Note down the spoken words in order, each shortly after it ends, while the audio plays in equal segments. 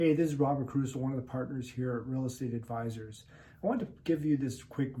Hey, this is Robert Caruso, one of the partners here at Real Estate Advisors. I wanted to give you this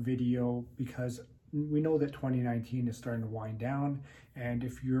quick video because we know that 2019 is starting to wind down, and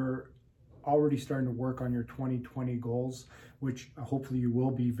if you're already starting to work on your 2020 goals, which hopefully you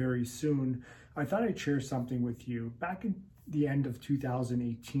will be very soon, I thought I'd share something with you. Back in the end of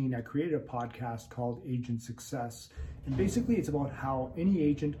 2018, I created a podcast called Agent Success, and basically it's about how any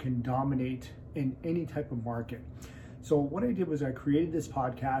agent can dominate in any type of market. So what I did was I created this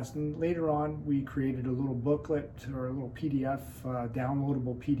podcast, and later on we created a little booklet or a little PDF,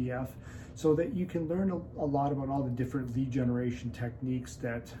 downloadable PDF, so that you can learn a lot about all the different lead generation techniques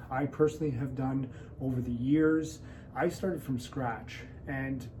that I personally have done over the years. I started from scratch,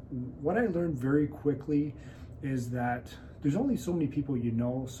 and what I learned very quickly is that there's only so many people you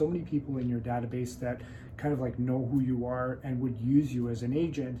know, so many people in your database that kind of like know who you are and would use you as an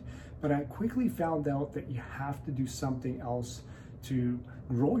agent. But I quickly found out that you have to do something else to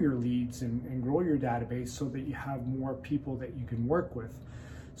grow your leads and grow your database so that you have more people that you can work with.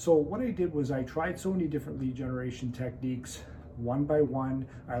 So what I did was I tried so many different lead generation techniques. One by one,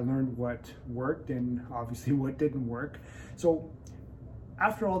 I learned what worked and obviously what didn't work. So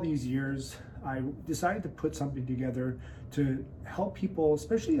after all these years, I decided to put something together to help people,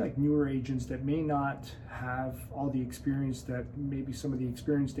 especially like newer agents that may not have all the experience that maybe some of the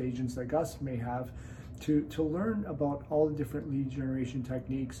experienced agents like us may have, to learn about all the different lead generation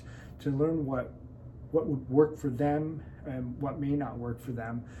techniques, to learn what would work for them and what may not work for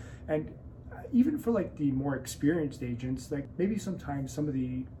them. And even for like the more experienced agents, like maybe sometimes some of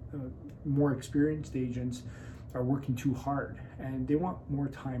the more experienced agents are working too hard and they want more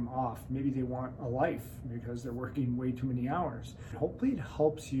time off. Maybe they want a life because they're working way too many hours. Hopefully it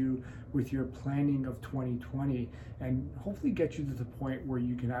helps you with your planning of 2020 and hopefully get you to the point where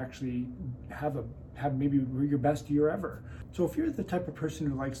you can actually have maybe your best year ever. So if you're the type of person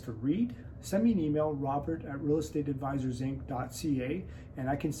who likes to read, send me an email, robert@realestateadvisorsinc.ca, and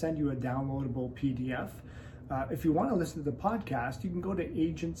I can send you a downloadable PDF. If you want to listen to the podcast, you can go to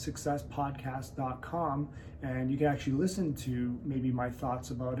agentsuccesspodcast.com and you can actually listen to maybe my thoughts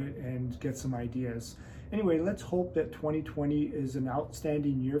about it and get some ideas. Anyway, let's hope that 2020 is an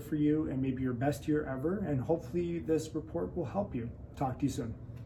outstanding year for you and maybe your best year ever, and hopefully this report will help you. Talk to you soon.